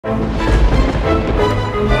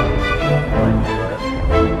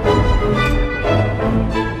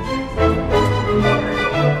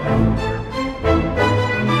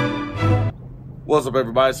What's up,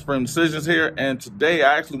 everybody? Supreme Decisions here, and today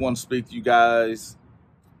I actually want to speak to you guys.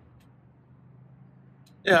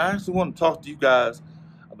 I actually want to talk to you guys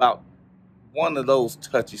about one of those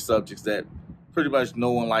touchy subjects that pretty much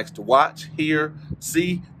no one likes to watch, hear,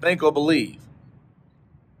 see, think, or believe.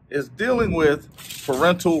 It's dealing with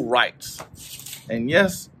parental rights. And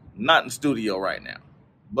yes, not in studio right now,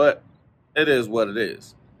 but it is what it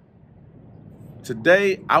is.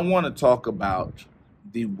 Today, I want to talk about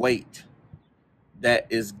the weight that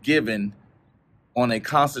is given on a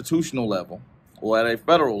constitutional level or at a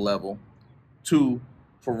federal level to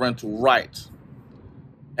parental rights.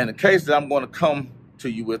 And the case that I'm going to come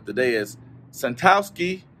to you with today is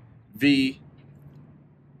Santowski v.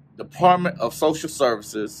 Department of Social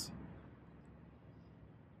Services,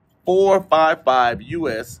 455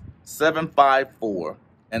 U.S. 754,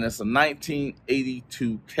 and it's a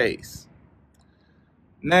 1982 case.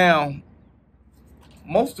 Now,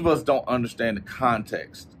 most of us don't understand the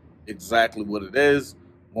context, exactly what it is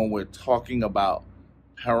when we're talking about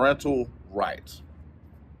parental rights.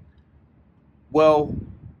 Well,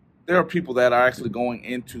 there are people that are actually going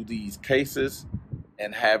into these cases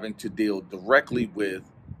and having to deal directly with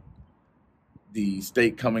the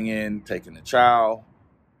state coming in, taking the child,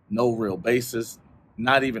 no real basis,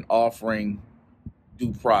 not even offering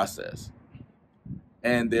due process.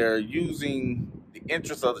 And they're using the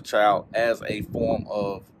interest of the child as a form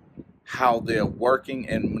of how they're working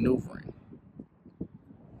and maneuvering.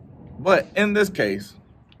 But in this case,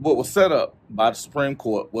 what was set up by the Supreme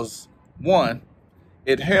Court was, one,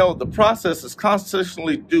 it held the process is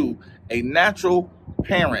constitutionally due a natural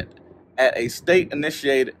parent at a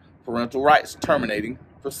state-initiated parental rights terminating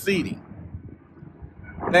proceeding.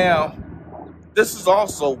 Now, this is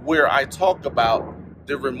also where I talk about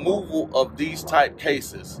the removal of these type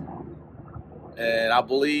cases. And I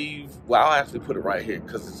believe, well, I'll actually put it right here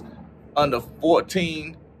because it's under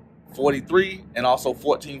 1443 and also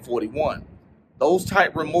 1441. Those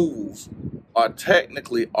type removals are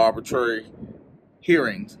technically arbitrary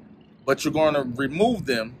hearings, but you're going to remove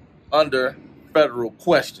them under federal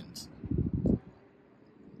questions.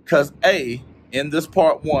 Because in this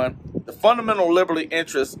part one, the fundamental liberty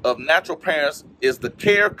interest of natural parents is the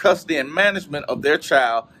care, custody, and management of their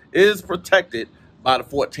child is protected by the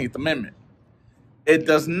 14th Amendment. It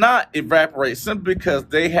does not evaporate simply because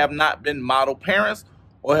they have not been model parents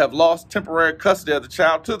or have lost temporary custody of the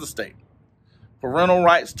child to the state. Parental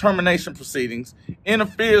rights termination proceedings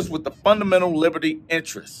interferes with the fundamental liberty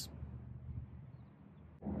interest.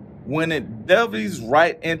 When it delves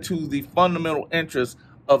right into the fundamental interest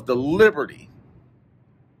of the liberty,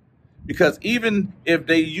 because even if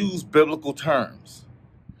they use biblical terms,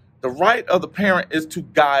 the right of the parent is to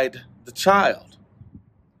guide the child.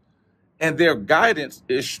 And their guidance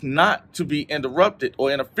is not to be interrupted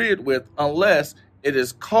or interfered with unless it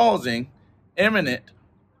is causing imminent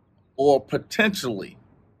or potentially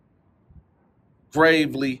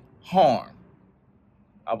gravely harm.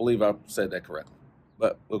 I believe I said that correctly,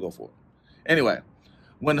 but we'll go for it. Anyway,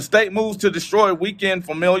 when the state moves to destroy weakened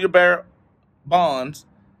familiar bonds,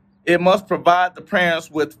 it must provide the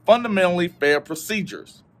parents with fundamentally fair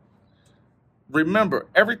procedures. Remember,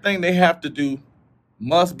 everything they have to do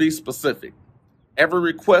must be specific. Every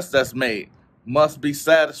request that's made must be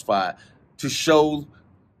satisfied to show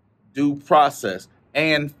due process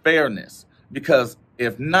and fairness, because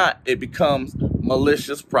if not, it becomes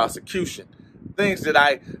malicious prosecution. Things that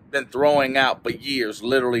I've been throwing out for years,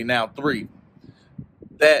 literally now 3,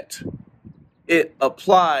 that it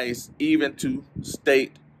applies even to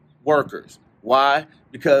state workers. Why?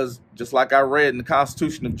 Because just like I read in the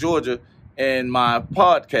Constitution of Georgia in my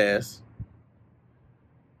podcast,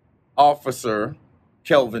 Officer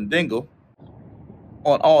Kelvin Dingle,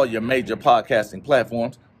 on all your major podcasting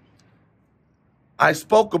platforms, I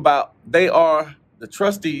spoke about they are the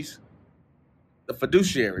trustees, the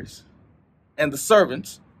fiduciaries, and the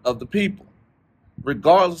servants of the people.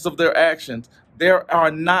 Regardless of their actions, there are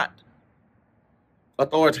not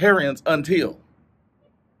authoritarians until.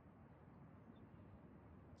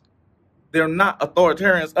 They're not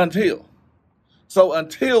authoritarians until. So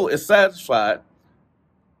until it's satisfied,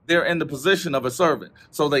 they're in the position of a servant.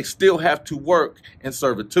 So they still have to work in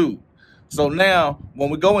servitude. So now, when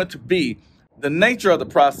we go into B, the nature of the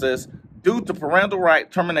process due to parental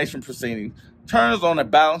right termination proceedings turns on a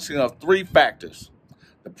balancing of 3 factors: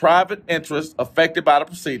 the private interest affected by the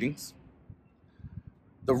proceedings,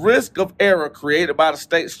 the risk of error created by the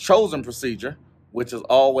state's chosen procedure, which is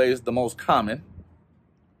always the most common,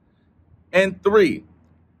 and 3,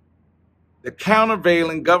 the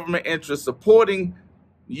countervailing government interest supporting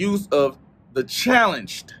use of the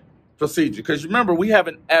challenged procedure. Because remember, we have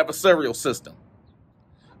an adversarial system.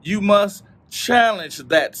 You must challenge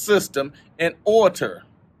that system in order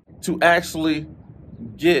to actually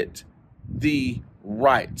get the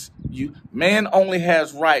rights. Man only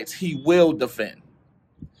has rights he will defend.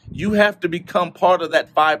 You have to become part of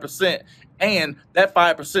that 5%, and that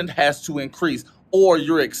 5% has to increase, or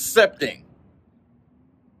you're accepting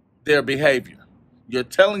their behavior. You're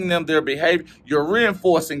telling them their behavior. You're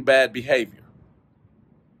reinforcing bad behavior.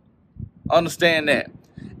 Understand that.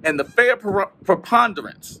 And the fair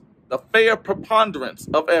preponderance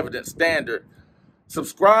of evidence standard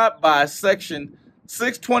subscribed by Section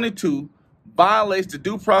 622 violates the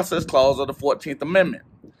Due Process Clause of the 14th Amendment.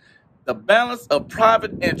 The balance of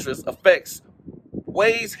private interest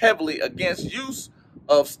weighs heavily against use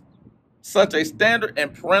of such a standard in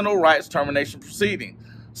parental rights termination proceeding,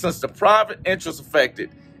 since the private interest affected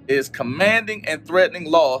is commanding and threatening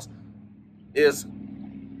loss is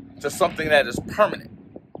to something that is permanent.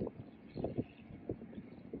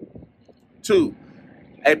 2,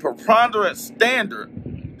 a preponderance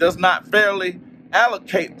standard does not fairly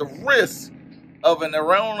allocate the risk of an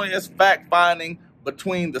erroneous fact-finding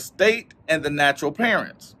between the state and the natural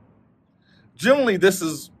parents. Generally, this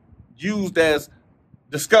is used as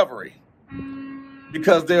discovery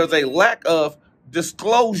because there's a lack of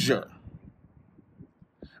disclosure.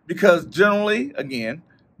 Because generally, again,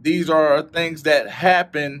 these are things that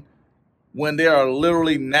happen when there are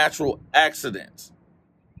literally natural accidents.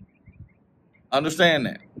 Understand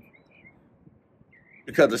that.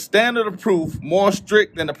 Because the standard of proof, more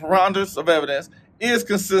strict than the preponderance of evidence, is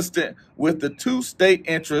consistent with the two state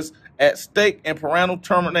interests at stake in parental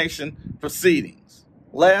termination proceedings.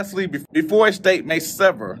 Lastly, before a state may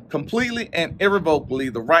sever completely and irrevocably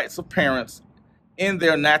the rights of parents in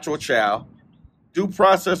their natural child, due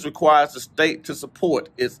process requires the state to support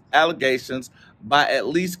its allegations by at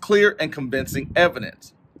least clear and convincing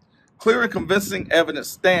evidence. Clear and convincing evidence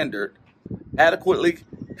standard adequately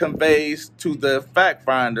conveys to the fact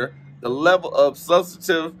finder the level of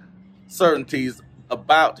substantive certainties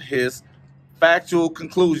about his factual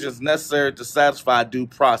conclusions necessary to satisfy due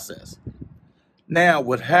process. Now,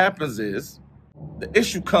 what happens is the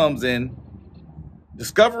issue comes in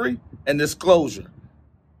discovery and disclosure.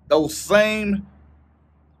 Those same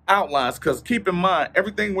outlines, because keep in mind,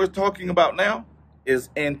 everything we're talking about now is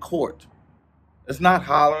in court. It's not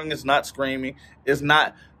hollering, it's not screaming, it's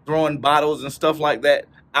not throwing bottles and stuff like that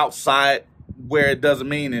outside where it doesn't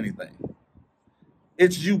mean anything.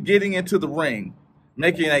 It's you getting into the ring,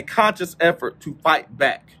 making a conscious effort to fight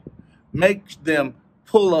back. Make them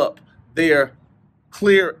pull up their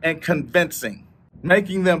clear and convincing.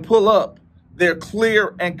 Making them pull up their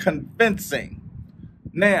clear and convincing.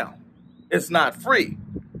 Now, it's not free,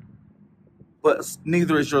 but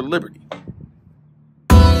neither is your liberty.